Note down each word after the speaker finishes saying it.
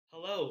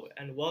Hello,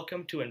 and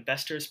welcome to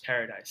Investor's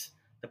Paradise,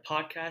 the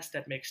podcast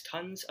that makes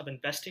tons of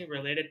investing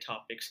related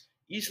topics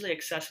easily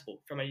accessible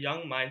from a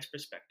young mind's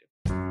perspective.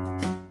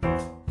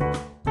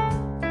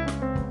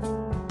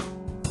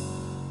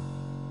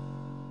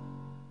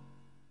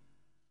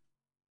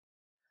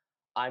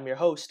 I'm your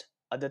host,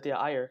 Aditya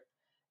Iyer,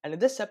 and in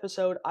this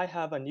episode, I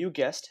have a new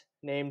guest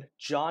named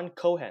John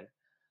Cohen.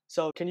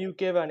 So, can you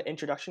give an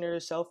introduction to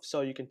yourself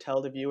so you can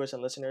tell the viewers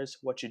and listeners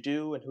what you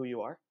do and who you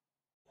are?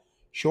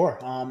 Sure.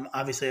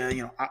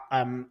 Obviously,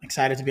 I'm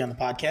excited to be on the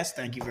podcast.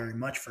 Thank you very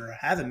much for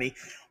having me.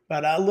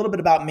 But a little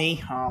bit about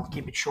me. I'll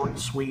keep it short and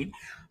sweet.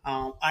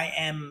 I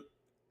am.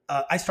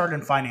 I started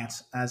in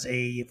finance as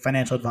a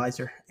financial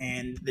advisor,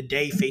 and the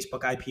day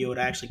Facebook IPO'd,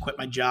 I actually quit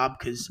my job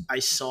because I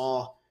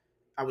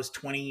was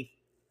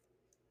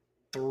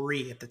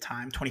 23 at the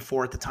time,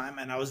 24 at the time,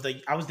 and I was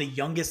the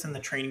youngest in the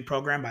training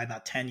program by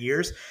about 10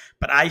 years.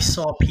 But I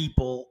saw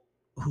people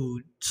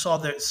who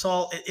saw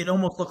it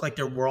almost looked like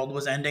their world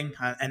was ending,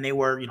 and they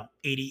were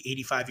 80,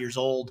 85 years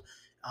old,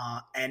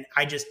 and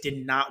I just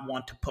did not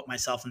want to put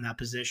myself in that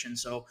position.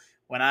 So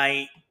when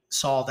I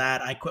saw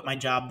that, I quit my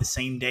job the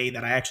same day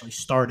that I actually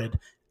started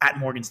at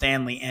Morgan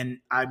Stanley, and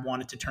I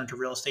wanted to turn to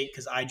real estate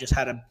because I just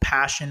had a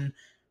passion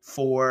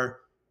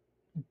for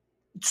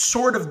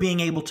sort of being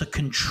able to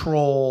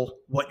control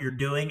what you're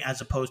doing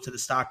as opposed to the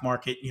stock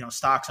market.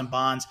 Stocks and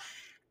bonds,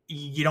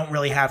 you don't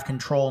really have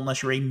control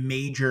unless you're a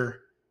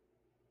major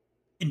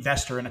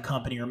investor in a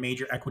company or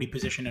major equity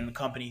position in a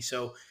company.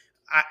 So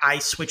I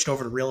switched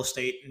over to real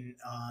estate in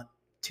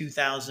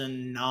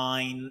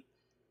 2009.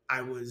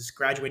 I was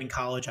graduating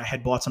college. I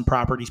had bought some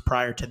properties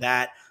prior to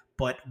that,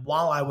 but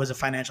while I was a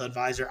financial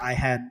advisor, I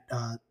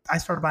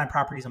started buying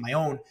properties on my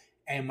own.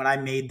 And when I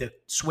made the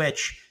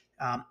switch,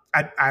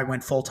 I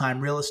went full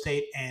time real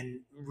estate and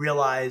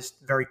realized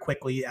very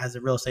quickly as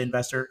a real estate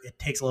investor, it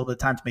takes a little bit of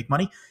time to make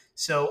money.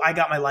 So I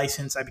got my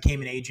license. I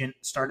became an agent,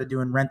 started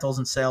doing rentals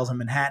and sales in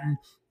Manhattan,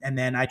 and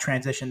then I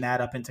transitioned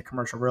that up into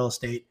commercial real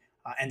estate.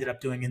 Ended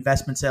up doing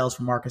investment sales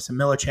for Marcus and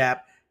Millichap,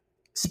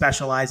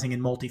 specializing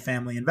in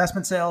multifamily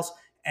investment sales.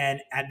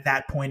 And at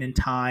that point in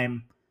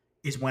time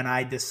is when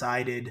I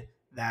decided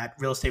that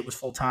real estate was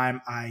full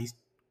time. I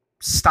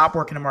stopped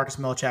working at Marcus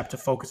Millichap to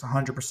focus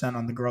 100%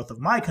 on the growth of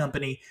my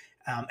company.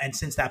 And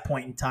since that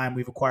point in time,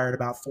 we've acquired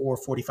about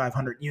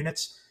 4,500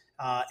 units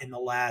in the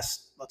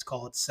last, let's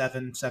call it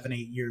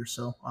 8 years.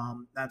 So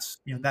that's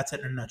it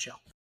in a nutshell.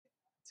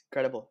 It's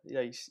incredible.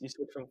 Yeah, you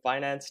switch from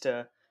finance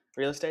to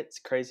real estate. It's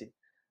crazy.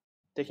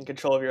 Taking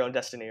control of your own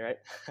destiny, right?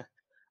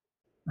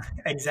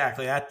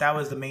 Exactly. That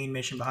was the main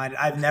mission behind it.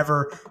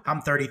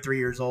 I'm 33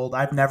 years old.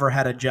 I've never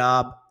had a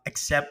job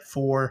except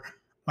for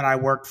when I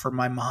worked for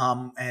my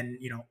mom, and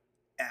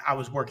I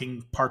was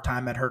working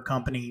part-time at her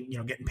company,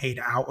 getting paid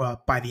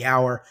out by the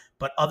hour.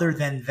 But other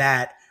than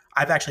that,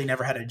 I've actually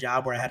never had a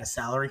job where I had a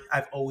salary.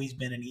 I've always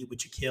been an eat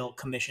what you kill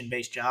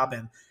commission-based job.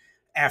 And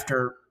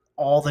after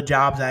all the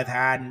jobs I've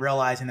had and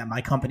realizing that my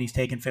company's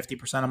taking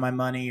 50% of my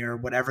money or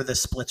whatever the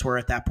splits were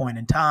at that point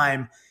in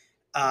time,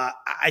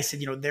 I said,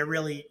 they're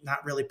really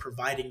not really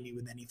providing me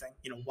with anything.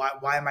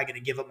 Why am I going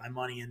to give up my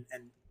money? And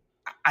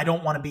I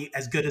don't want to be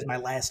as good as my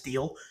last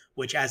deal,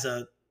 which as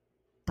a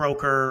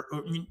broker,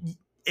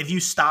 if you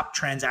stop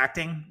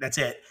transacting, that's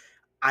it.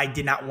 I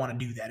did not want to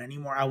do that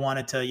anymore. I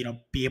wanted to,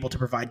 be able to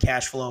provide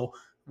cash flow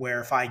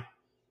where if I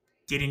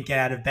didn't get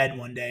out of bed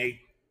one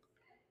day,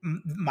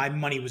 my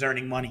money was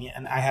earning money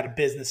and I had a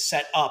business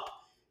set up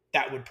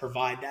that would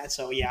provide that.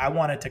 So yeah, I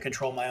wanted to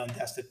control my own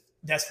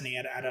destiny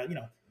at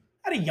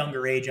a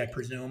younger age, I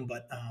presume.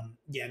 But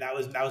yeah, that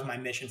was my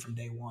mission from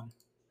day one.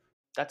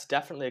 That's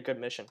definitely a good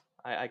mission.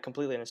 I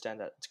completely understand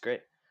that. It's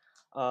great.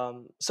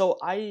 So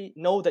I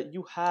know that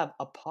you have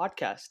a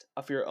podcast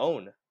of your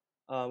own,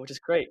 which is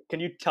great. Can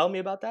you tell me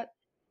about that?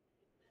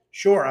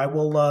 Sure, I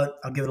will.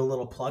 I'll give it a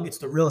little plug. It's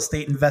the Real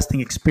Estate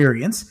Investing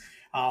Experience.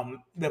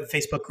 We have a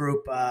Facebook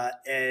group.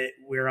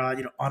 We're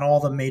on all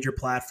the major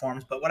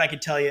platforms. But what I can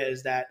tell you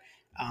is that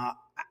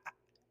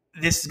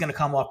this is going to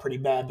come off pretty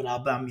bad. But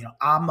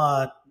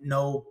I'm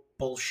no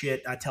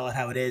bullshit. I tell it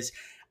how it is.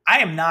 I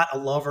am not a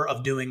lover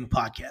of doing a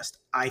podcast.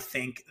 I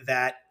think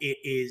that it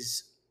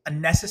is a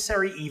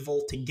necessary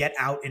evil to get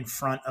out in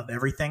front of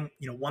everything.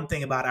 One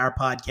thing about our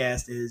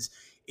podcast is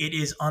it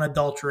is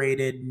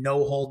unadulterated,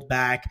 no hold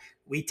back.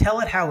 We tell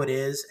it how it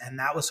is, and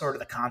that was sort of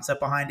the concept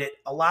behind it.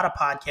 A lot of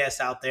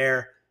podcasts out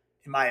there,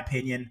 in my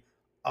opinion,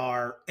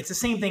 it's the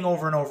same thing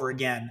over and over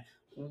again.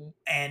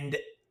 And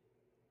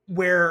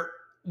where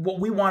what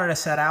we wanted to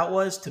set out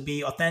was to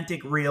be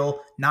authentic,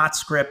 real, not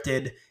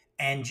scripted,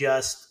 and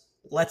just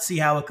let's see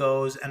how it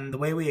goes. And the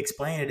way we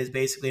explain it is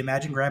basically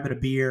imagine grabbing a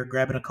beer,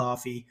 grabbing a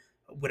coffee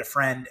with a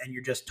friend, and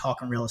you're just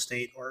talking real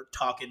estate or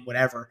talking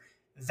whatever.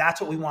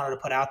 That's what we wanted to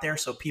put out there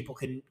so people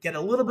can get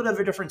a little bit of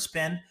a different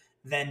spin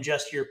than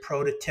just your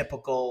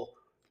prototypical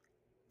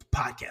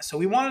podcast. So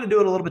we wanted to do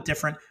it a little bit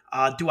different.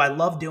 Do I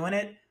love doing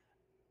it?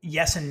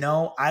 Yes and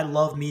no. I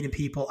love meeting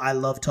people. I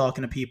love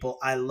talking to people.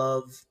 I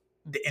love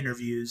the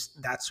interviews.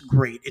 That's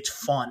great. It's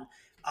fun.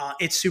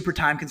 It's super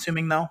time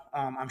consuming though.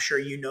 I'm sure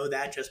you know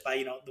that just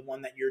by, the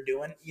one that you're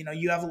doing,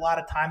 you have a lot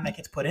of time that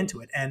gets put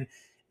into it, and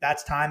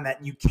that's time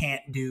that you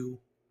can't do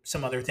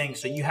some other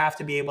things. So you have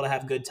to be able to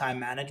have good time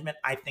management,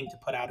 I think, to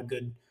put out a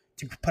good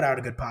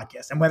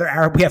podcast. And whether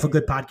we have a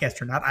good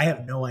podcast or not, I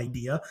have no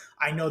idea.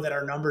 I know that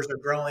our numbers are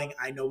growing.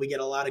 I know we get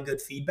a lot of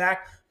good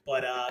feedback,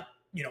 but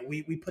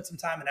we put some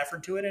time and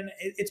effort to it, and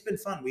it's been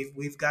fun.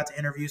 We've got to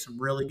interview some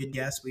really good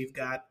guests. We've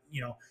got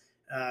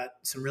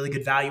some really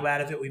good value out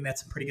of it. We met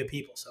some pretty good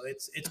people, so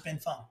it's been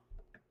fun.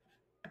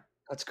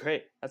 That's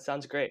great. That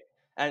sounds great.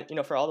 And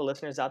for all the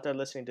listeners out there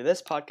listening to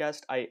this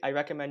podcast, I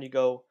recommend you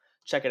go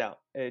check it out.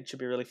 It should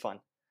be really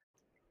fun.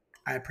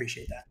 I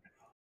appreciate that.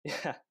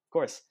 Yeah, of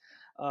course.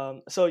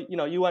 So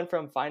you went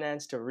from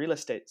finance to real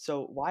estate.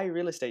 So why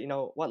real estate?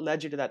 What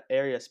led you to that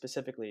area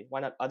specifically?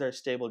 Why not other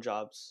stable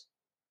jobs?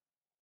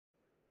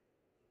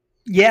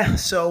 Yeah,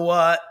 so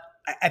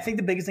I think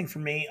the biggest thing for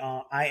me,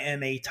 I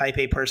am a type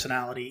A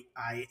personality.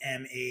 I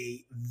am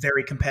a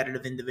very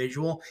competitive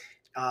individual.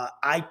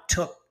 I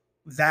took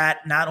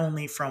that not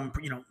only from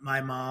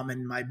my mom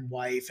and my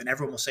wife, and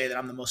everyone will say that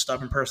I'm the most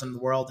stubborn person in the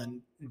world,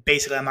 and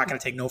basically I'm not going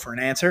to take no for an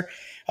answer.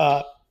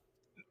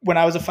 When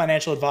I was a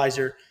financial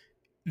advisor,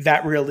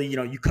 that really,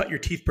 you cut your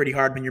teeth pretty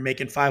hard when you're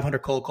making 500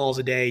 cold calls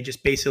a day,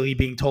 just basically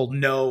being told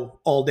no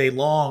all day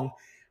long.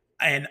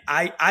 And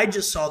I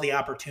just saw the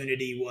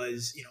opportunity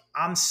was,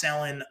 I'm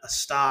selling a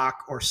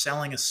stock or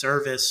selling a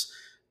service.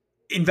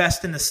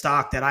 Invest in the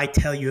stock that I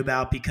tell you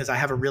about because I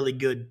have a really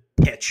good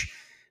pitch.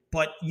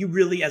 But you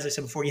really, as I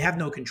said before, you have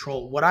no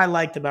control. What I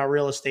liked about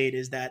real estate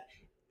is that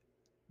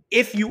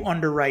if you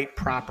underwrite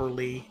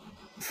properly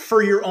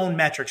for your own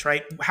metrics,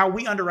 right? How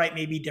we underwrite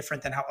may be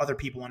different than how other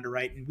people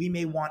underwrite. And we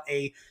may want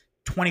a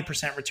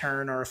 20%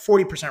 return or a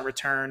 40%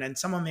 return, and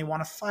someone may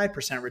want a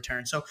 5%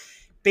 return. So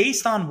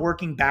based on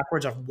working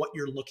backwards of what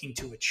you're looking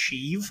to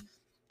achieve,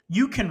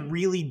 you can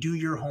really do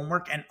your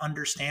homework and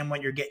understand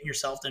what you're getting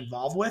yourself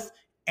involved with.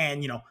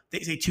 And, they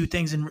say two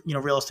things in,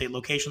 real estate: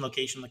 location,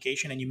 location,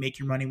 location, and you make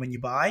your money when you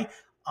buy.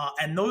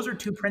 And those are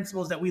two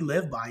principles that we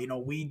live by.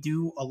 We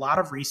do a lot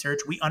of research.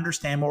 We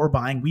understand what we're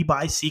buying. We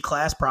buy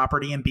C-class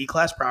property and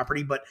B-class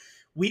property, but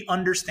we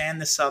understand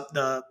the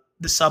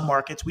sub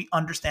markets. We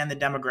understand the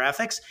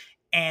demographics,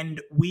 and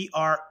we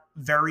are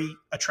very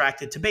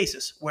attracted to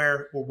basis,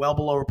 where we're well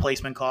below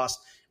replacement cost,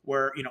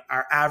 where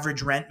our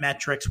average rent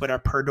metrics with our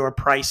per door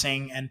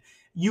pricing, and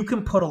you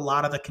can put a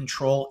lot of the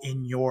control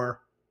in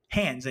your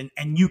hands. And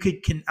you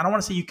I don't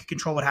want to say you could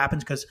control what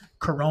happens, because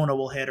Corona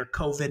will hit, or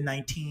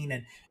COVID-19,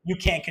 and you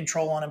can't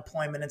control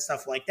unemployment and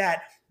stuff like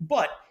that.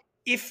 But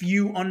if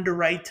you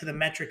underwrite to the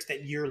metrics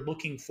that you're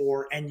looking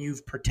for, and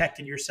you've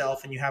protected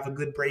yourself, and you have a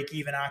good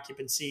break-even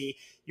occupancy,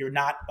 you're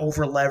not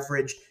over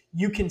leveraged,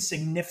 you can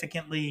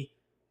significantly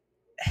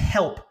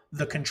help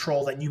the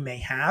control that you may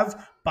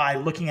have by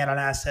looking at an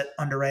asset,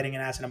 underwriting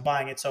an asset, and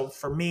buying it. So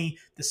for me,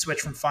 the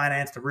switch from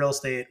finance to real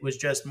estate was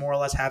just more or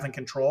less having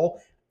control.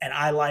 And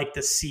I like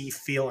the see,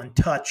 feel, and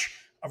touch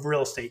of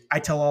real estate. I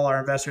tell all our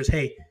investors,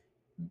 hey,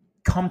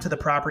 come to the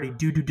property,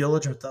 do due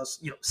diligence with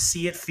us,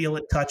 see it, feel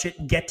it, touch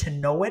it, get to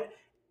know it,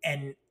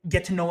 and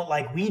get to know it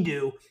like we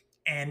do.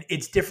 And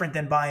it's different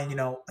than buying,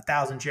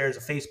 1,000 shares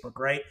of Facebook,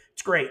 right?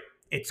 It's great.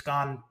 It's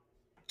gone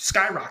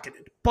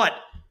skyrocketed. But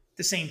at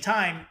the same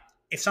time,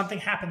 if something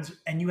happens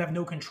and you have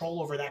no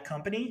control over that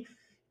company,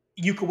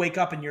 you could wake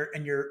up and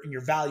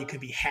your value could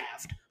be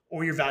halved,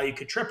 or your value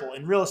could triple.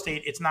 In real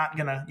estate, it's not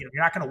gonna, you're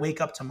not gonna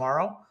wake up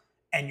tomorrow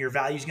and your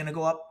value is gonna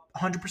go up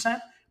 100%.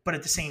 But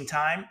at the same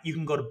time, you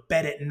can go to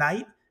bed at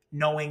night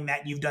knowing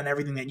that you've done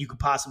everything that you could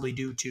possibly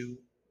do to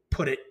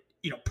put it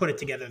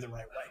together the right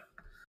way.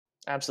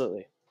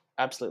 Absolutely.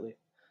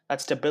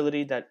 That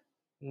stability, that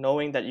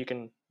knowing that you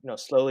can,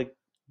 slowly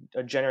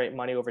generate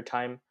money over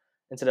time,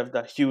 instead of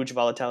the huge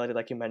volatility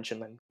like you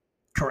mentioned. And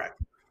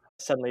correct.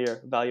 Suddenly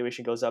your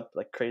valuation goes up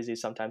like crazy.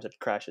 Sometimes it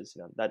crashes.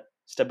 That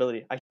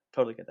stability. I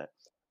totally get that.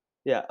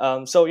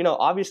 Yeah. So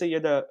obviously you're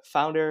the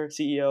founder,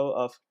 CEO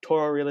of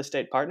Toro Real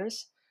Estate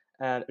Partners,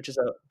 and which is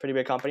a pretty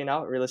big company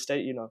now. Real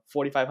estate,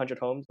 4,500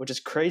 homes, which is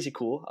crazy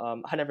cool.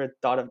 I never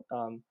thought of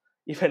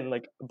even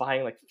like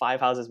buying like 5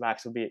 houses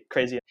max would be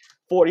crazy.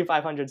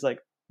 4,500 is like,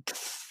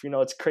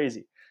 it's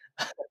crazy.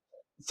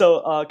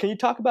 So can you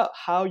talk about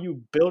how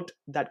you built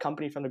that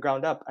company from the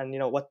ground up, and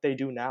what they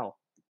do now?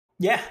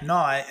 Yeah,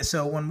 no.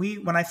 So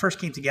when I first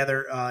came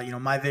together,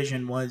 my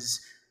vision was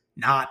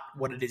not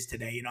what it is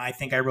today. I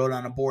think I wrote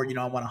on a board,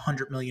 I want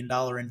 $100 million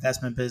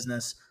investment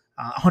business,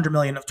 100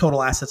 million of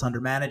total assets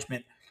under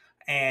management.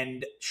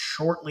 And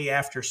shortly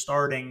after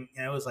starting,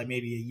 it was like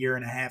maybe a year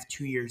and a half,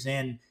 2 years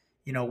in,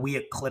 we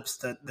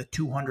eclipsed the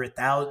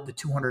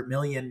 200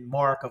 million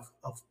mark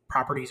of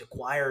properties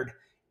acquired.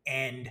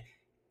 And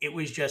it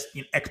was just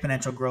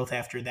exponential growth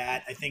after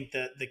that. I think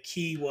the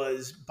key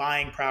was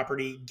buying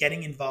property,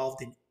 getting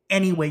involved in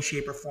any way,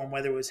 shape, or form,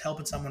 whether it was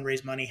helping someone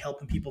raise money,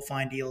 helping people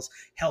find deals,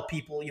 help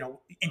people,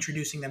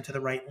 introducing them to the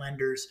right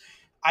lenders.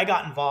 I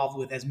got involved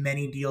with as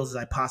many deals as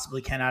I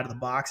possibly can out of the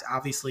box,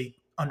 obviously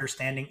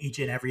understanding each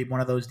and every one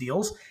of those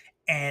deals.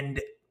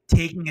 And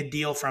taking a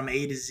deal from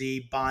A to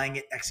Z, buying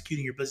it,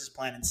 executing your business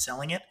plan, and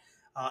selling it.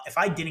 If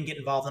I didn't get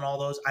involved in all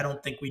those, I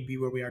don't think we'd be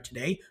where we are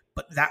today.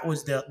 But that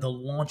was the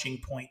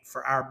launching point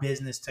for our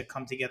business to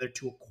come together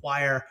to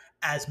acquire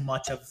as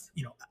much of,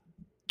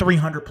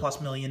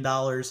 $300+ million,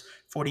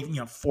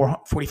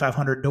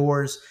 4,500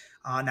 doors.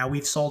 Now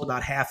we've sold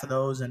about half of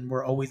those, and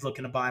we're always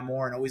looking to buy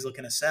more and always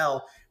looking to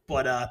sell.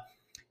 But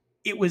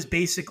it was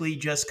basically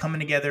just coming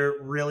together,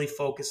 really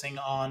focusing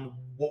on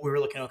what we were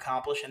looking to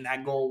accomplish, and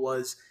that goal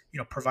was,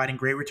 providing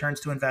great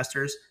returns to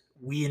investors.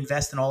 We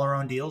invest in all our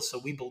own deals,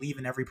 so we believe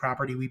in every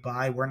property we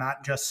buy. We're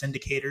not just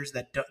syndicators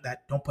that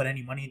don't put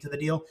any money into the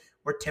deal.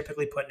 We're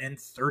typically putting in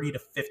 30 to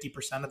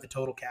 50% of the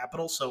total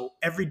capital. So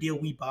every deal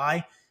we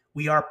buy,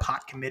 we are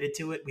pot committed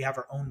to it. We have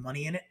our own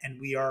money in it, and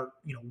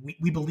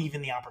we believe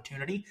in the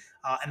opportunity.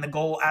 And the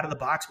goal out of the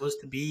box was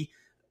to be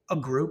a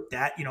group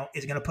that,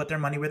 is going to put their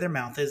money where their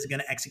mouth is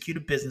going to execute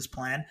a business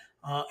plan,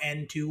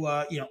 and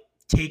to,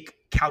 take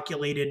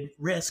calculated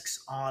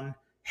risks on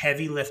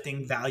heavy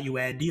lifting value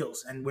add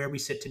deals. And where we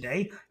sit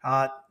today,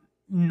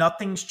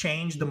 nothing's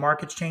changed. The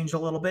market's changed a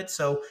little bit.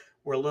 So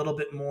we're a little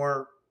bit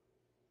more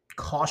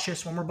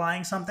cautious when we're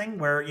buying something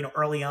where,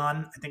 early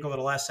on, I think over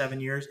the last 7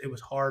 years, it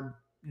was hard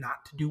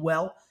not to do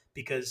well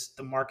because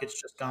the market's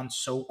just gone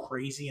so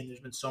crazy and there's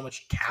been so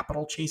much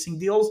capital chasing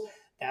deals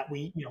that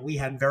we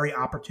had very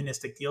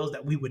opportunistic deals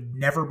that we would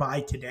never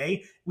buy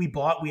today. We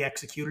bought, we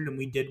executed, and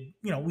we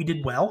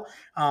did well.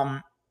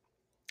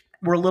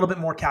 We're a little bit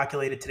more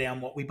calculated today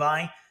on what we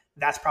buy.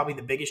 That's probably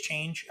the biggest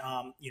change.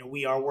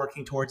 We are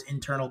working towards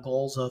internal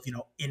goals of,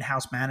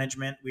 in-house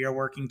management. We are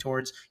working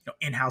towards,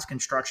 in-house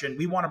construction.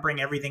 We want to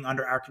bring everything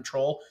under our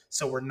control,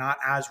 so we're not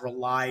as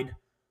relied.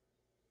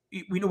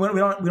 We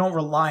don't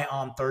rely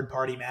on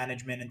third-party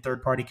management and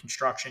third-party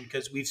construction,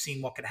 because we've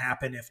seen what can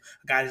happen if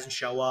a guy doesn't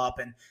show up.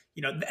 And,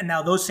 and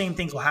now those same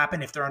things will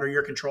happen if they're under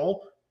your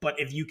control. But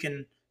if you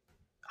can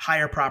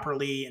hire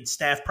properly and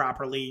staff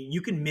properly,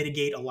 you can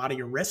mitigate a lot of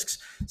your risks.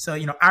 So,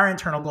 our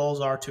internal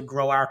goals are to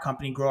grow our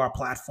company, grow our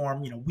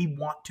platform. We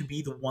want to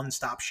be the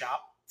one-stop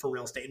shop for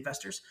real estate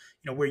investors,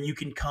 where you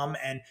can come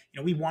and,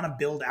 we want to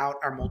build out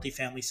our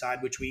multifamily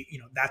side, which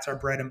that's our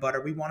bread and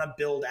butter. We want to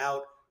build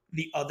out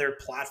the other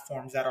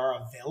platforms that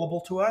are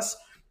available to us.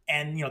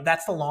 And,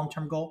 that's the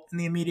long-term goal. In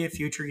the immediate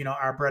future,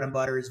 our bread and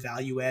butter is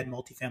value add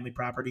multifamily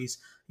properties,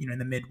 in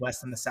the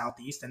Midwest and the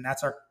Southeast. And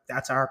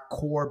that's our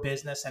core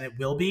business, and it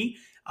will be.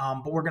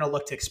 But we're going to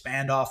look to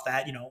expand off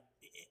that,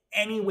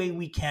 any way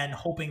we can,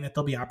 hoping that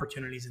there'll be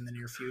opportunities in the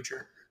near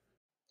future.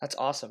 That's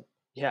awesome.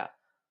 Yeah.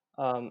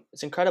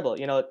 It's incredible.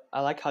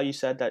 I like how you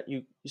said that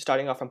you're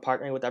starting off from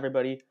partnering with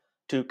everybody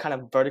to kind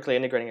of vertically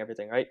integrating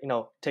everything, right?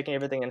 Taking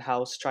everything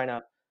in-house, trying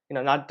to,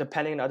 not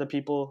depending on other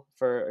people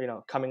for,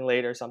 coming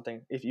late or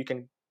something. If you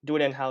can do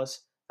it in-house,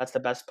 that's the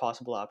best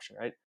possible option,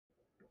 right?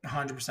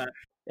 100%.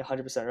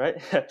 100%,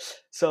 right?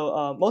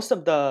 So most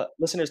of the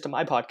listeners to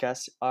my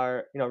podcast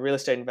are, real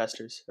estate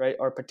investors, right?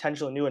 Or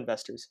potential new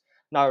investors,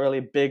 not really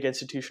big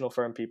institutional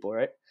firm people,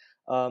 right?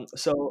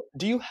 So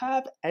do you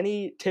have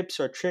any tips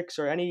or tricks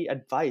or any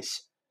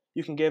advice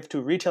you can give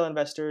to retail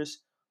investors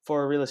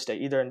for real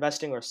estate, either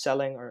investing or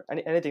selling or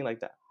anything like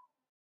that?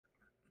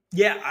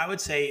 Yeah, I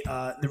would say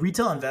the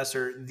retail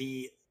investor,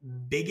 the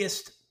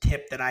biggest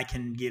tip that I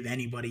can give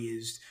anybody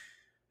is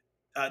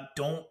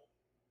don't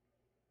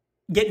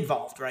get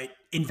involved, right?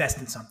 Invest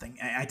in something.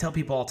 I tell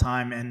people all the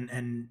time,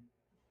 and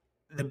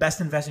the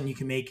best investment you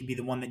can make can be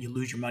the one that you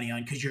lose your money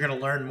on, because you're going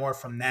to learn more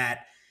from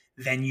that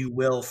than you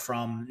will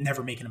from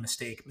never making a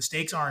mistake.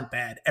 Mistakes aren't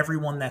bad.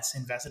 Everyone that's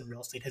invested in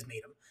real estate has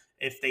made them.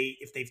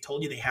 If they've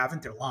told you they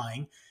haven't, they're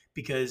lying,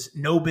 because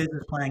no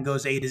business plan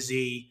goes A to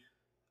Z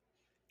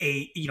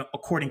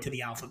according to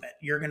the alphabet.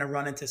 You're going to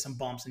run into some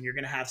bumps and you're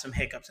going to have some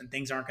hiccups and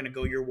things aren't going to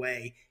go your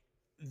way.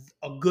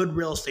 A good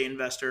real estate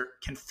investor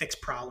can fix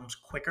problems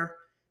quicker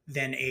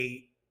than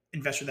a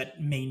investor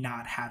that may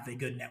not have a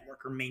good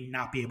network or may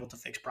not be able to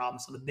fix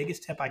problems. So the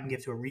biggest tip I can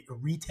give to a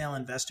retail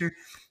investor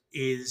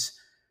is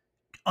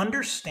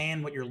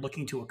understand what you're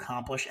looking to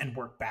accomplish and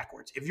work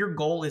backwards. If your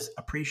goal is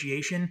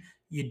appreciation,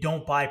 you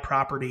don't buy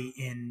property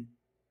in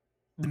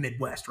the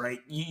Midwest, right?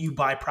 You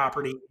buy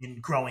property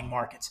in growing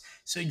markets.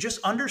 So just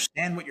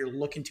understand what you're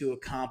looking to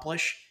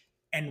accomplish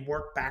and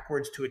work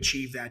backwards to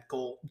achieve that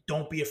goal.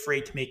 Don't be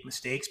afraid to make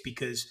mistakes,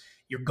 because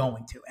you're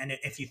going to. And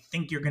if you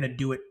think you're going to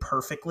do it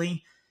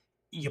perfectly,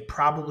 you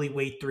probably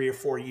wait 3 or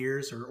 4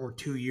 years or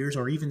 2 years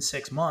or even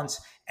 6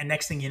 months. And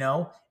next thing you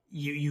know,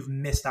 you've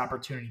missed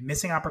opportunity.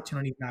 Missing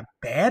opportunity is not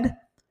bad,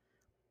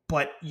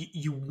 but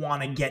you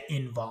want to get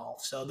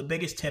involved. So the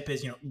biggest tip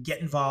is, get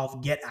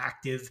involved, get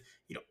active,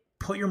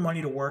 put your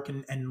money to work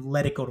and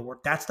let it go to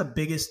work. That's the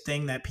biggest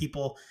thing that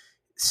people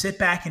sit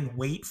back and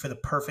wait for the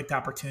perfect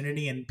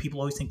opportunity. And people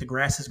always think the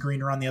grass is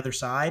greener on the other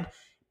side,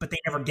 but they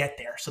never get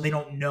there. So they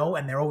don't know.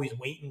 And they're always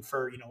waiting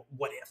for,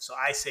 what if. So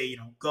I say,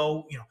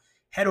 go,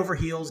 head over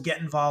heels,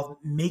 get involved,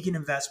 make an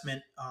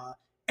investment,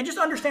 and just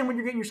understand what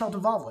you're getting yourself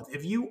involved with.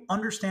 If you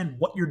understand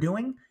what you're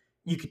doing,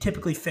 you could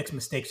typically fix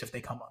mistakes if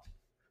they come up.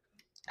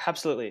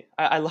 Absolutely.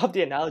 I love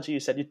the analogy you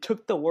said. You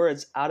took the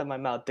words out of my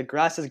mouth. The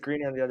grass is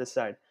greener on the other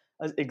side.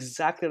 That's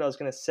exactly what I was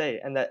gonna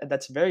say, and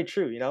that's very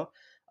true.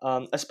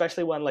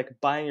 Especially when like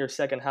buying your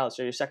second house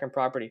or your second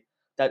property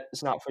that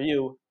is not for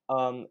you.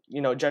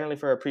 Generally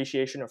for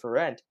appreciation or for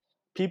rent,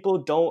 people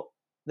don't.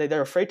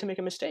 They're afraid to make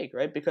a mistake,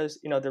 right? Because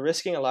they're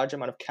risking a large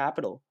amount of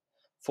capital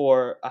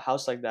for a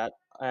house like that,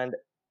 and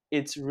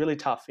it's really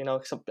tough.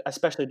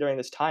 Especially during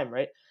this time,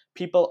 right?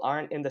 People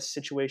aren't in the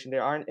situation. They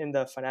aren't in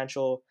the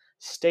financial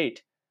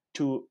state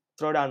to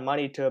throw down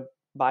money to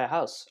buy a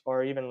house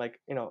or even like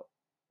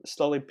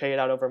slowly pay it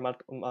out over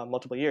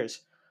multiple years.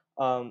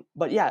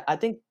 But yeah, I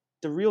think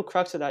the real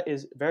crux of that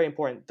is very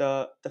important.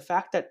 The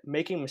fact that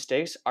making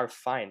mistakes are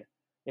fine.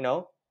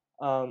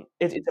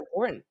 It's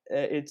important.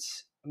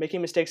 It's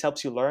making mistakes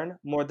helps you learn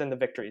more than the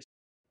victories.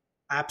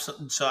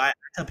 Absolutely. So I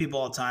tell people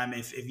all the time,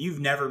 if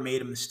you've never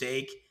made a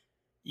mistake,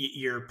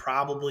 you're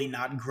probably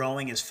not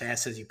growing as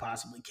fast as you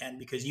possibly can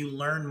because you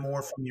learn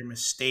more from your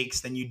mistakes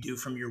than you do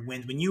from your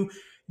wins. When you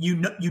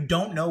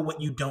don't know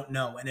what you don't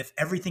know, and if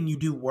everything you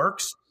do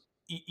works,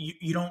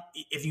 you don't.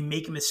 If you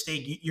make a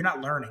mistake, you're not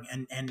learning,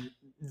 and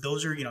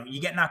those are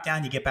you get knocked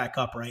down, you get back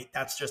up, right?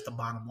 That's just the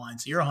bottom line.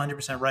 So you're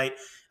 100% right.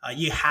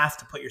 You have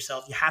to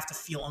you have to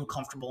feel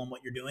uncomfortable in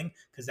what you're doing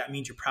because that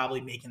means you're probably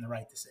making the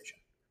right decision.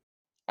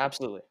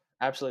 Absolutely,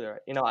 absolutely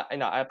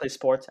right. I play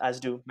sports, as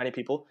do many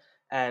people,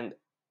 and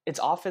it's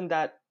often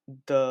that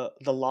the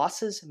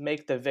losses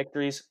make the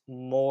victories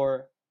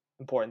more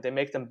important. They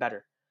make them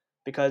better,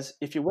 because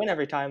if you win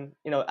every time,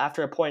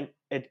 after a point,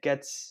 it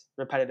gets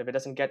repetitive. It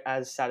doesn't get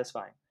as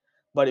satisfying.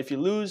 But if you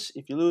lose,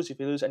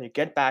 and you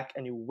get back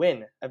and you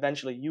win,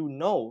 eventually,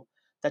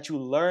 that you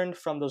learned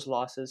from those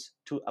losses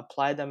to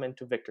apply them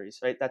into victories.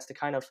 Right? That's the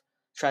kind of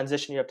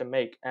transition you have to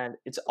make, and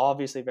it's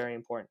obviously very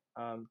important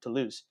to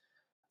lose.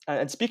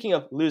 And speaking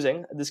of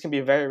losing, this can be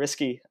a very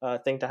risky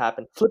thing to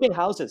happen. Flipping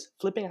houses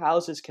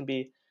can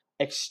be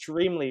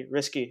extremely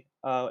risky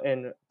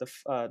in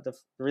the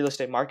real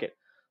estate market.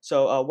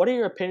 So, what are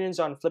your opinions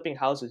on flipping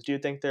houses? Do you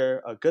think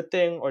they're a good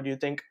thing, or do you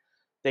think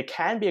they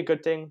can be a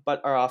good thing but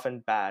are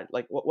often bad?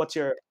 Like, what's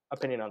your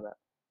opinion on that?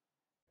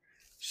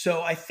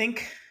 So I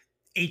think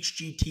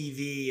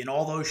HGTV and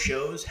all those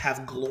shows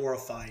have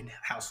glorified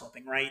house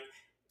flipping, right?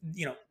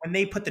 When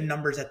they put the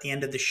numbers at the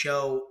end of the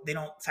show, they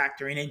don't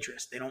factor in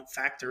interest. They don't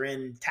factor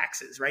in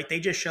taxes, right? They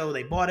just show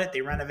they bought it,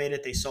 they renovated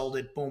it, they sold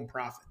it, boom,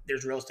 profit.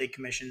 There's real estate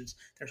commissions,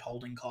 there's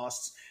holding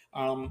costs.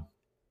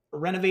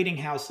 Renovating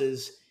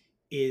houses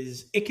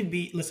it can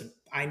be, listen,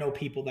 I know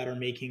people that are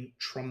making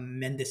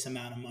tremendous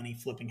amount of money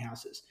flipping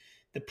houses.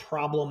 The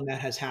problem that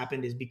has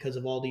happened is because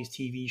of all these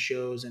TV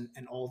shows and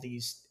all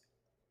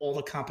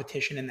the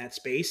competition in that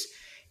space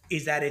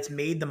is that it's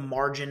made the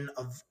margin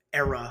of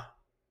error.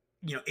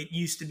 It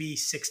used to be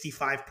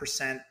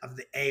 65% of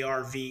the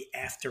ARV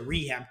after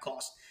rehab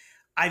costs.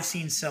 I've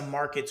seen some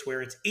markets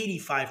where it's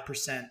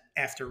 85%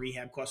 after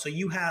rehab costs. So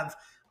you have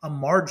a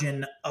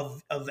margin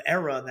of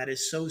error that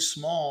is so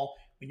small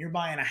when you're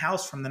buying a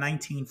house from the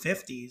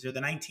 1950s or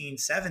the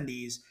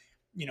 1970s.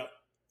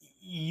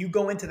 You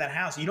go into that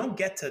house, you don't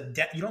get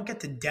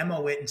to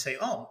demo it and say,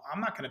 "Oh,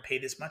 I'm not going to pay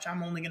this much.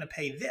 I'm only going to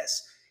pay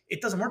this." It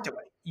doesn't work that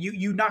way.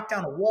 You knock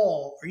down a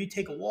wall or you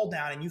take a wall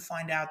down and you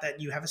find out that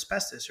you have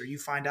asbestos or you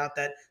find out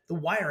that the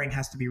wiring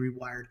has to be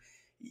rewired.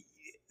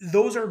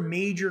 Those are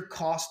major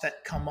costs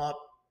that come up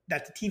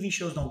that the TV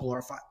shows don't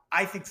glorify.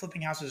 I think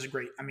flipping houses is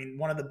great. I mean,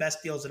 one of the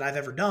best deals that I've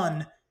ever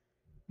done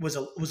was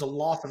a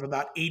loss of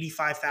about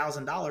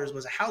 $85,000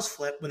 was a house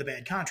flip with a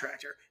bad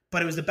contractor.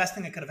 But it was the best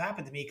thing that could have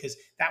happened to me because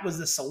that was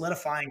the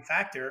solidifying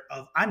factor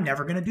of I'm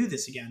never going to do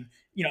this again.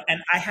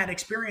 And I had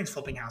experience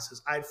flipping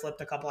houses. I flipped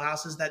a couple of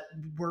houses that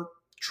were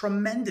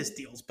tremendous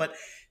deals. But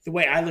the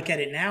way I look at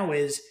it now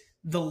is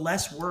the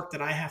less work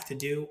that I have to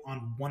do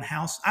on one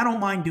house. I don't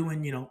mind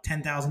doing,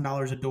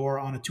 $10,000 a door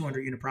on a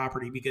 200 unit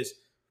property because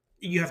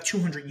you have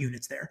 200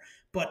 units there.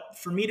 But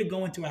for me to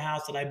go into a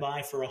house that I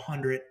buy for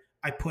 100,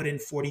 I put in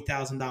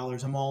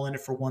 $40,000. I'm all in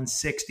it for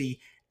 160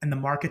 and the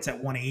market's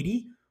at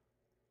 180.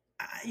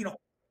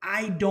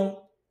 I don't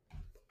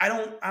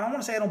want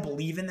to say I don't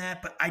believe in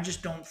that, but I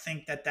just don't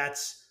think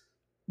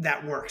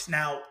that works.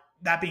 Now,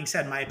 that being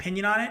said, my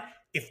opinion on it,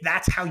 if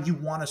that's how you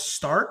want to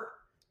start,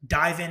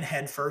 dive in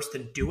head first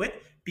and do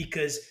it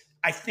because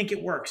I think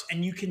it works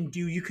and you can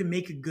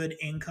make a good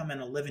income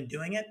and a living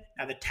doing it.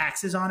 Now the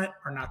taxes on it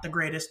are not the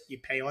greatest. You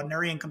pay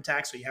ordinary income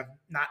tax, so you have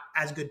not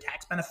as good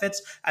tax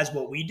benefits as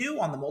what we do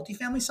on the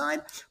multifamily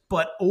side.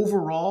 But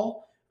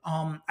overall,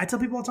 I tell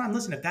people all the time,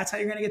 listen, if that's how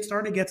you're going to get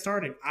started, get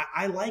started.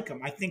 I like them.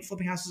 I think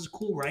flipping houses is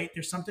cool, right?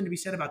 There's something to be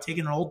said about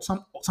taking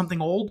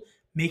something old,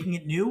 making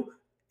it new.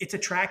 It's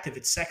attractive.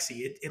 It's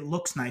sexy. It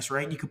looks nice,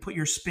 right? You could put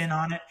your spin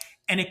on it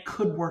and it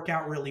could work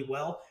out really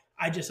well.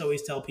 I just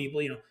always tell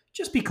people,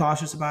 just be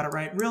cautious about it,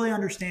 right? Really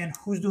understand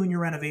who's doing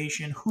your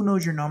renovation, who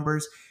knows your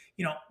numbers.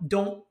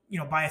 Don't,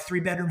 buy a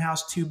 3-bedroom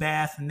house,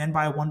 2-bath, and then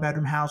buy a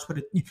 1-bedroom house.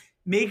 But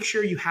make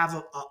sure you have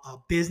a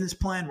business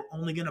plan. We're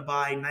only going to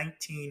buy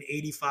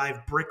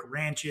 1985 brick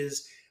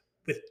ranches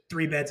with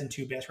 3 beds and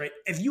 2 baths, right?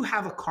 If you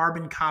have a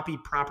carbon copy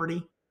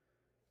property,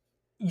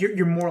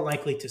 you're more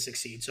likely to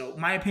succeed. So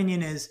my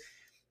opinion is,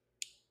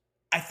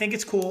 I think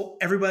it's cool.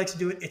 Everybody likes to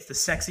do it. It's the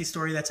sexy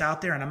story that's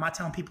out there, and I'm not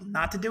telling people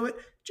not to do it.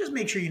 Just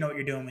make sure you know what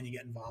you're doing when you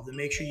get involved, and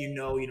make sure you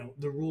know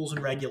the rules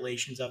and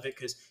regulations of it,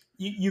 because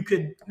you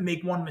could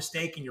make one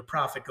mistake and your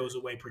profit goes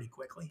away pretty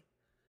quickly.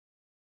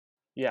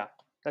 Yeah,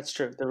 that's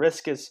true. The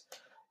risk is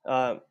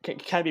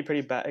can be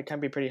pretty bad. It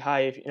can be pretty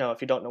high if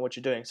if you don't know what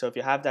you're doing. So if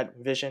you have that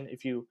vision,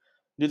 if you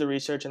do the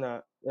research in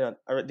the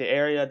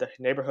area, the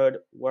neighborhood,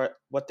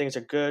 what things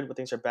are good, what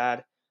things are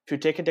bad. If you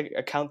take into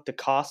account the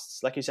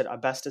costs, like you said,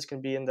 asbestos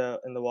can be in the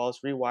walls,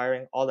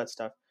 rewiring, all that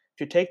stuff.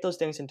 If you take those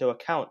things into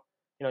account,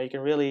 you can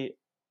really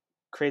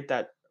create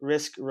that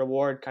risk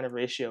reward kind of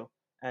ratio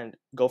and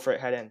go for it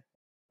head in.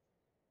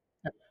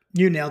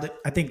 You nailed it.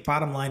 I think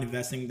bottom line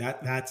investing,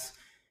 that's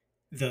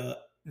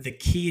the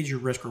key is your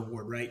risk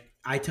reward, right?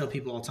 I tell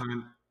people all the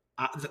time,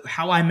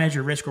 how I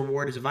measure risk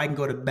reward is if I can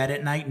go to bed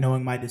at night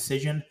knowing my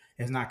decision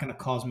is not going to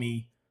cause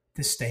me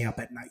to stay up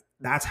at night.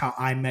 That's how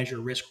I measure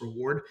risk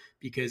reward,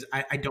 because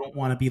I don't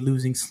want to be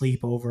losing sleep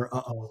over,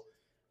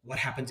 what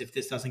happens if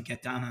this doesn't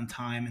get done on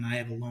time and I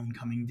have a loan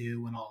coming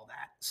due and all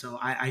that. So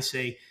I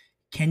say,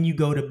 can you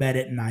go to bed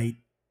at night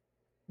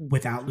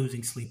without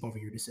losing sleep over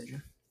your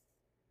decision?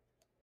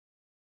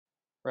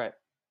 Right,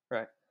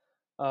 right.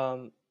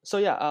 So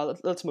yeah,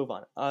 let's move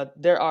on.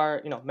 There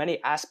are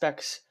many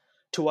aspects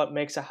to what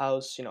makes a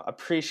house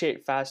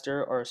appreciate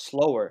faster or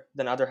slower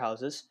than other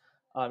houses.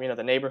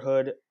 The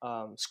neighborhood,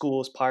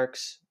 schools,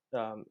 parks,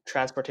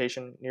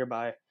 transportation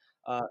nearby.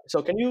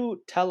 So can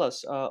you tell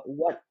us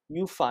what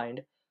you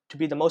find to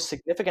be the most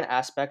significant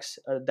aspects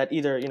that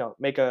either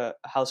make a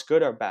house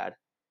good or bad?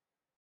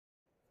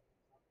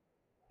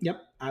 Yep.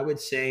 I would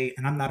say,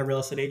 and I'm not a real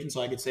estate agent,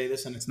 so I could say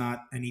this, and it's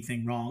not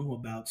anything wrong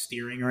about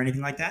steering or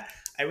anything like that.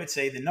 I would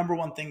say the number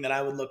one thing that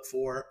I would look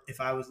for if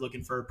I was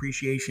looking for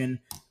appreciation,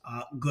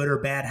 good or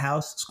bad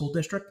house, school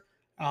district.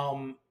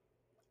 Um,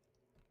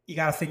 you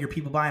got to figure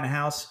people buying a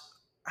house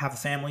have a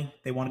family,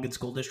 they want a good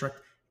school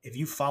district. If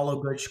you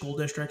follow good school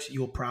districts, you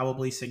will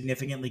probably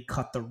significantly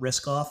cut the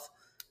risk off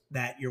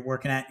that you're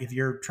working at. If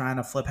you're trying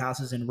to flip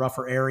houses in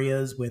rougher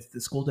areas with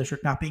the school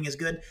district not being as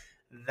good,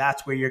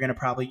 that's where you're going to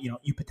probably,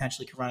 you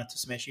potentially could run into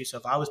some issues. So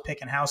if I was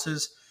picking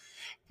houses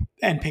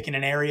and picking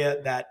an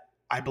area that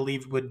I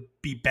believe would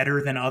be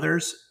better than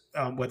others,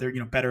 whether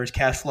better is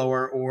cash flow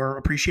or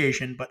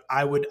appreciation, but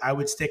I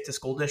would stick to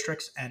school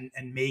districts and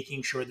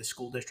making sure the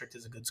school district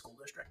is a good school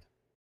district.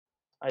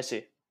 I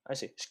see. I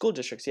see. School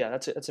districts, yeah,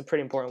 that's a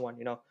pretty important one.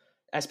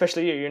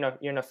 Especially you're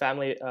in a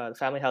family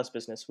house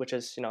business, which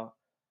is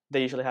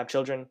they usually have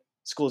children.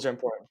 Schools are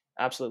important.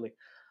 Absolutely.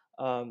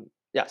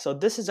 Yeah. So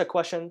this is a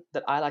question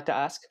that I like to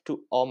ask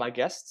to all my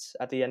guests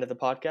at the end of the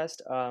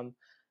podcast.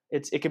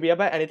 It could be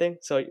about anything.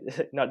 So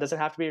it doesn't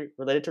have to be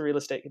related to real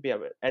estate. It could be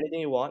about anything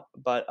you want.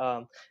 But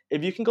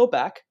if you can go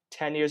back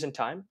 10 years in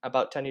time,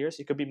 about 10 years,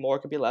 it could be more,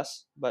 it could be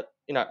less, but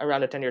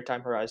around a 10-year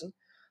time horizon.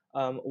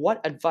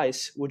 What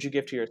advice would you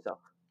give to yourself?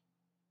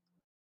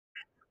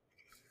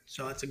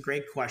 So that's a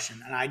great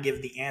question. And I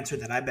give the answer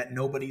that I bet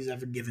nobody's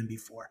ever given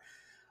before.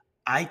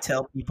 I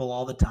tell people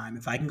all the time,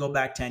 if I can go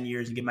back 10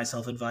 years and give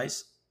myself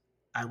advice,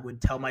 I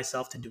would tell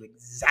myself to do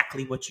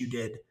exactly what you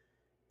did,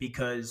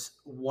 because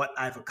what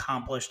I've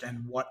accomplished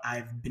and what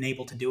I've been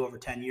able to do over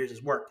 10 years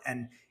has worked.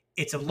 And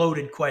it's a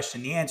loaded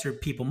question. The answer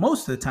people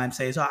most of the time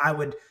say is, I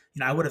would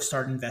have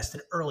started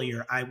invested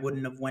earlier. I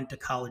wouldn't have went to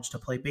college to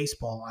play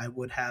baseball. I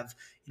would have,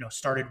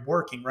 started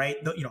working, right?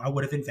 I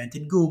would have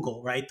invented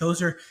Google, right?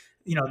 Those are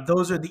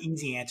the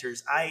easy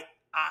answers.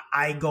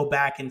 I go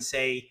back and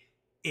say,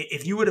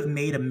 if you would have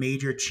made a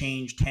major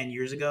change 10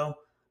 years ago,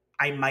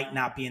 I might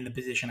not be in the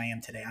position I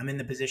am today. I'm in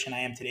the position I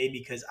am today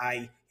because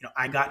I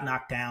got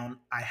knocked down.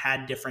 I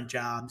had different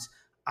jobs.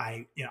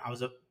 I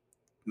was a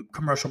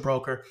commercial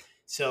broker.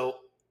 So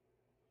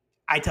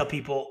I tell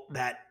people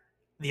that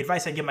the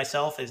advice I give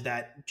myself is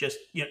that just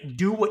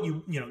do what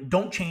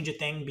don't change a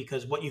thing,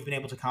 because what you've been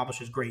able to accomplish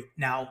is great.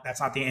 Now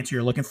that's not the answer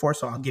you're looking for,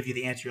 so I'll give you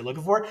the answer you're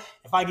looking for.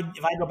 If I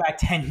go back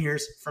 10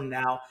 years from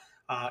now,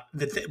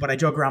 what I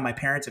joke around my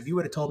parents, if you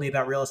would have told me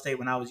about real estate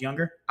when I was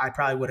younger, I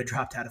probably would have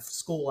dropped out of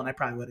school and I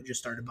probably would have just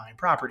started buying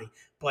property.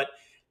 But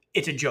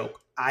it's a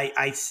joke.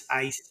 I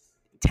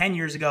 10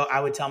 years ago,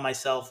 I would tell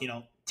myself,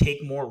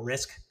 take more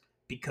risk,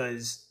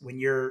 because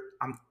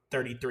I'm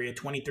 33 at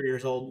 23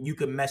 years old, you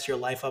could mess your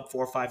life up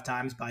 4 or 5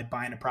 times by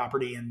buying a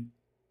property and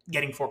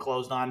getting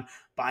foreclosed on,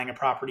 buying a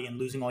property and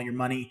losing all your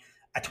money.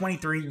 At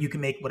 23, you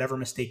can make whatever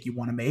mistake you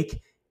want to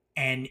make.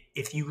 And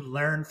if you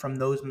learn from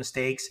those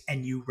mistakes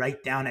and you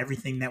write down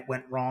everything that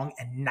went wrong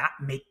and not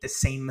make the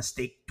same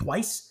mistake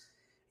twice,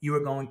 you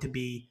are going to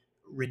be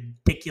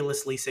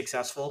ridiculously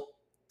successful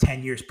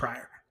 10 years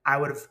prior. I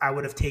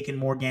would have taken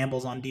more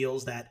gambles on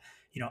deals that,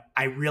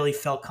 I really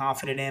felt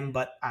confident in,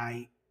 but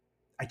I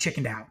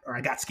chickened out or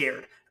I got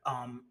scared.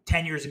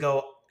 10 years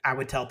ago, I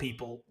would tell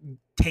people,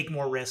 take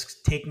more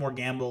risks, take more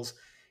gambles,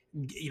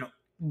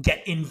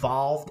 get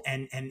involved.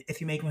 And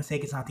if you make a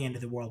mistake, it's not the end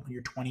of the world. When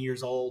you're 20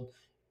 years old,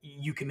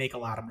 you can make a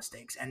lot of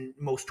mistakes, and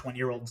most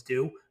 20-year-olds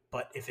do.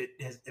 But if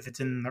it's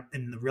in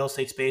the real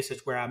estate space,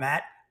 it's where I'm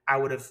at. I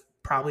would have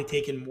probably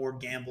taken more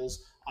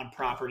gambles on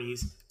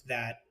properties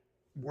that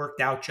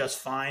worked out just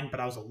fine, but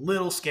I was a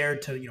little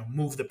scared to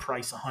move the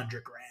price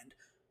 100 grand.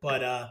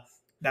 But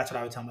that's what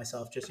I would tell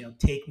myself. Just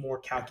take more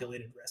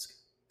calculated risk.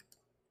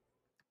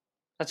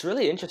 That's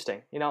really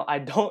interesting. I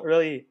don't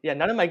really, yeah,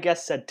 none of my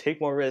guests said take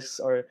more risks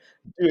or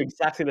do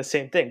exactly the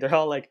same thing. They're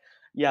all like,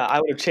 yeah, I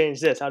would have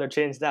changed this, I would have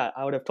changed that.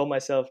 I would have told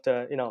myself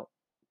to,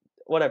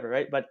 whatever,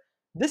 right? But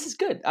this is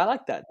good. I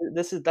like that.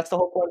 That's the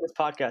whole point of this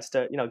podcast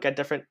to, get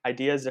different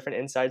ideas, different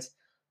insights.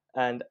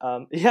 And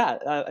yeah,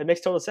 it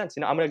makes total sense.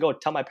 I'm going to go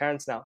tell my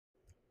parents now.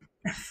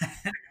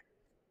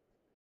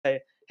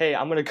 Hey,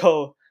 I'm going to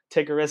go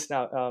take a risk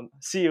now.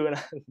 See you. And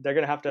they're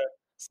going to have to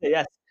say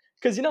yes.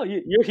 Because,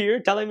 you're here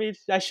telling me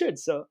I should.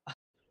 So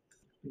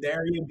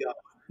there you go.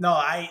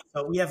 No,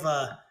 so we have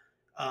a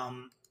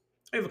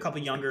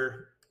couple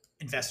younger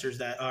investors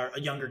that are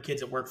younger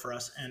kids that work for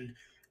us, and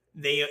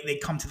they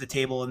come to the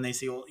table and they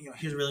say, well,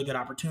 here's a really good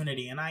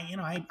opportunity, and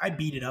I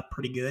beat it up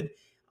pretty good,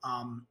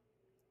 and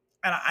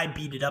I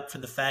beat it up for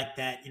the fact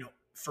that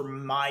for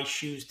my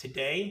shoes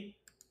today,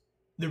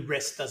 the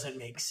risk doesn't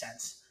make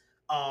sense.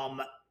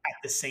 At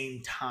the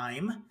same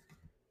time,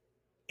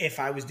 if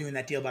I was doing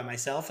that deal by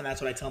myself, and that's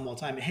what I tell them all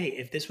the time, hey,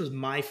 if this was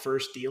my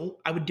first deal,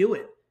 I would do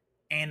it.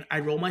 And I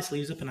roll my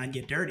sleeves up and I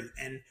get dirty.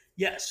 And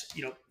yes,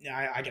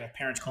 I get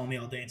parents calling me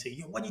all day and say,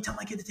 what do you tell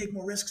my kid to take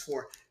more risks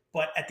for?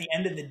 But at the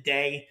end of the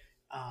day,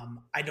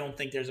 I don't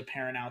think there's a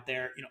parent out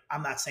there.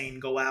 I'm not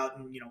saying go out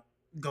and,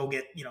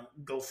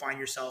 go find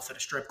yourself at a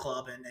strip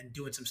club and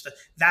doing some stuff.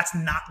 That's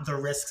not the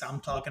risks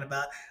I'm talking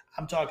about.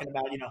 I'm talking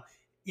about,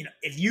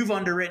 if you've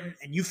underwritten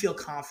and you feel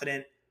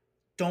confident,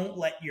 don't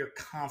let your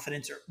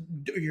confidence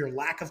or your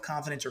lack of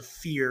confidence or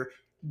fear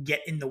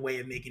get in the way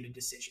of making a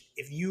decision.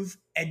 If you've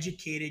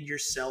educated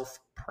yourself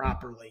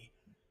properly,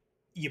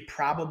 you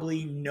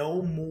probably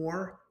know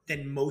more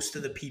than most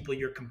of the people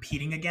you're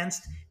competing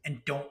against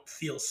and don't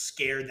feel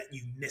scared that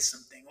you missed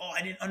something. Oh,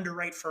 I didn't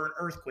underwrite for an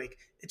earthquake.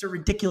 It's a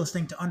ridiculous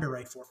thing to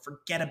underwrite for.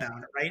 Forget about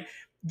it, right?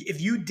 If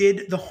you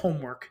did the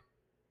homework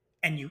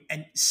and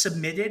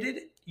submitted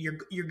it,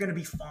 you're going to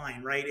be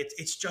fine, right?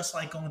 It's just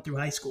like going through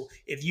high school.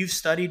 If you've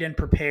studied and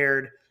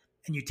prepared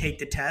and you take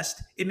the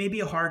test, it may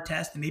be a hard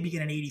test and maybe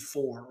get an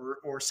 84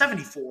 or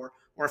 74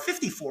 or a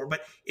 54.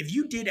 But if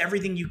you did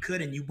everything you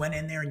could and you went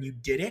in there and you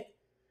did it,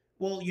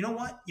 well, you know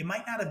what? You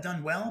might not have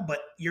done well, but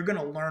you're going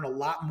to learn a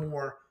lot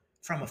more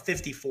from a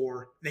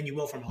 54 than you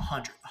will from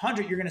 100.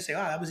 100, you're going to say, oh,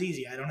 that was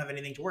easy. I don't have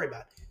anything to worry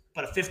about.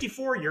 But a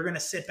 54, you're going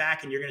to sit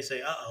back and you're going to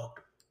say, uh-oh,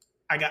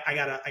 I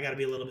gotta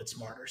be a little bit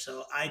smarter.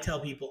 So I tell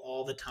people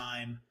all the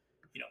time,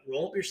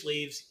 roll up your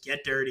sleeves,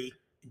 get dirty,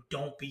 and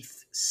don't be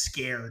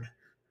scared.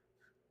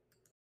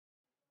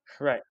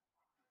 Right.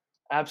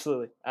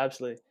 Absolutely.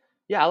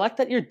 Yeah, I like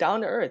that you're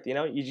down to earth.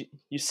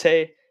 You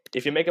say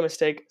if you make a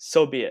mistake,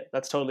 so be it.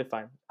 That's totally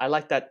fine. I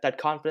like that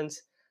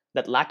confidence,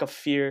 that lack of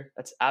fear.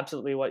 That's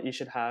absolutely what you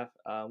should have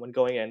when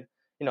going in.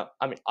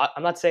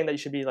 I'm not saying that you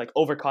should be like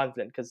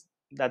overconfident because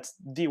that's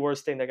the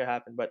worst thing that could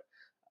happen. But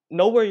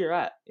know where you're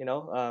at.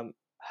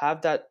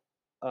 Have that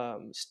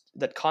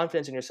that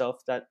confidence in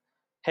yourself that,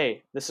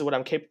 hey, this is what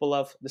I'm capable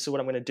of. This is what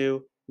I'm going to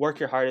do. Work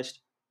your hardest.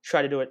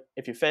 Try to do it.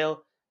 If you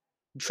fail,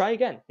 try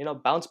again.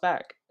 Bounce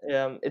back.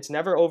 It's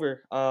never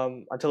over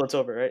until it's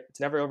over, right? It's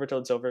never over till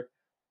it's over.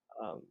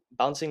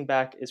 Bouncing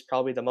back is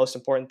probably the most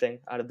important thing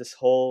out of this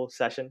whole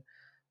session.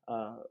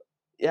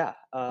 Yeah,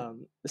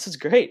 this is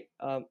great.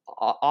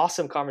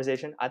 Awesome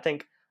conversation. I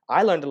think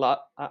I learned a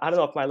lot. I don't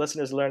know if my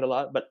listeners learned a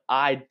lot, but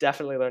I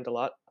definitely learned a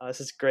lot.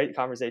 This is great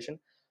conversation.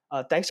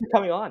 Thanks for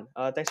coming on.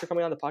 Thanks for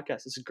coming on the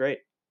podcast. This is great.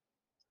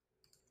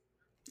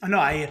 No,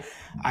 I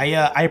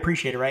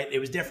appreciate it. Right, it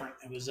was different.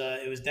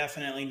 It was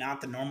definitely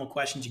not the normal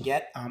questions you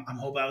get. I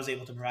hope I was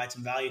able to provide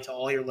some value to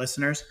all your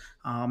listeners.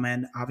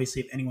 And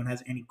obviously, if anyone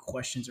has any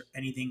questions or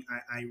anything,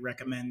 I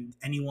recommend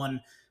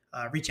anyone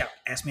reach out.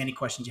 Ask me any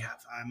questions you have.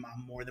 I'm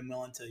more than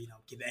willing to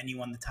give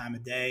anyone the time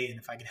of day. And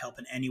if I could help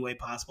in any way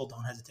possible,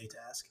 don't hesitate to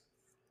ask.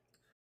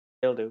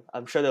 They'll do.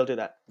 I'm sure they'll do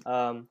that.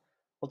 Well,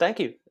 thank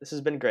you. This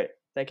has been great.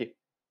 Thank you.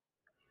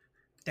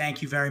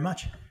 Thank you very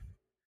much.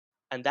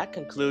 And that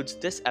concludes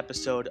this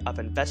episode of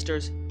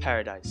Investors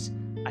Paradise.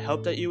 I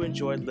hope that you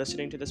enjoyed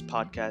listening to this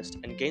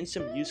podcast and gained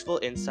some useful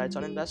insights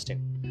on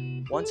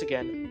investing. Once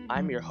again,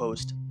 I'm your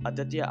host,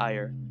 Aditya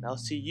Iyer, and I'll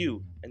see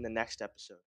you in the next episode.